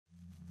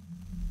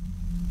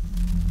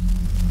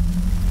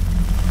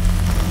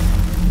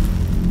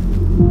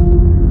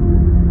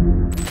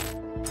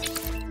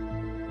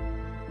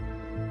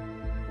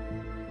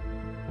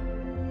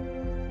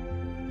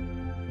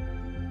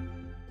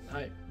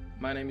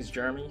is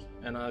Jeremy,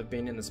 and I've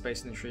been in the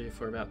space industry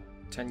for about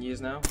 10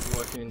 years now,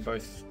 working in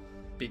both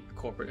big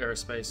corporate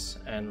aerospace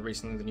and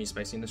recently the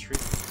NewSpace industry.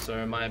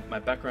 So my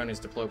background is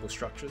deployable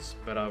structures,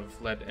 but I've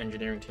led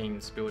engineering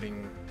teams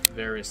building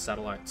various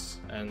satellites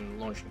and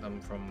launching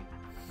them from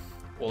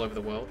all over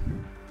the world.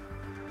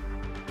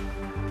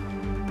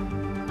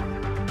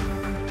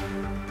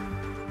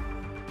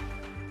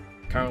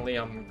 Currently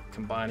I'm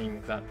combining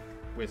that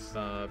with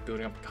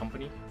building up a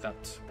company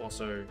that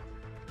also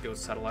builds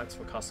satellites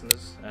for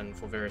customers and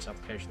for various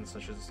applications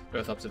such as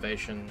Earth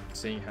observation,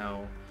 seeing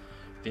how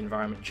the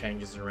environment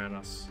changes around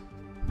us.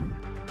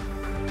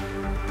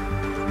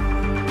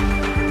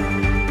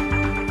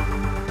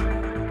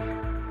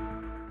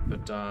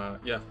 But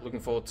yeah,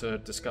 looking forward to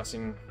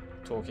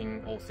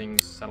talking all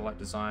things satellite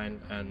design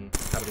and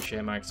happy to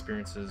share my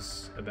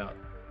experiences about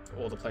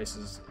all the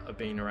places I've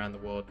been around the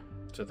world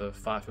to the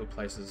far-field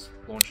places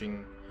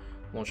launching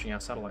our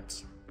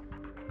satellites.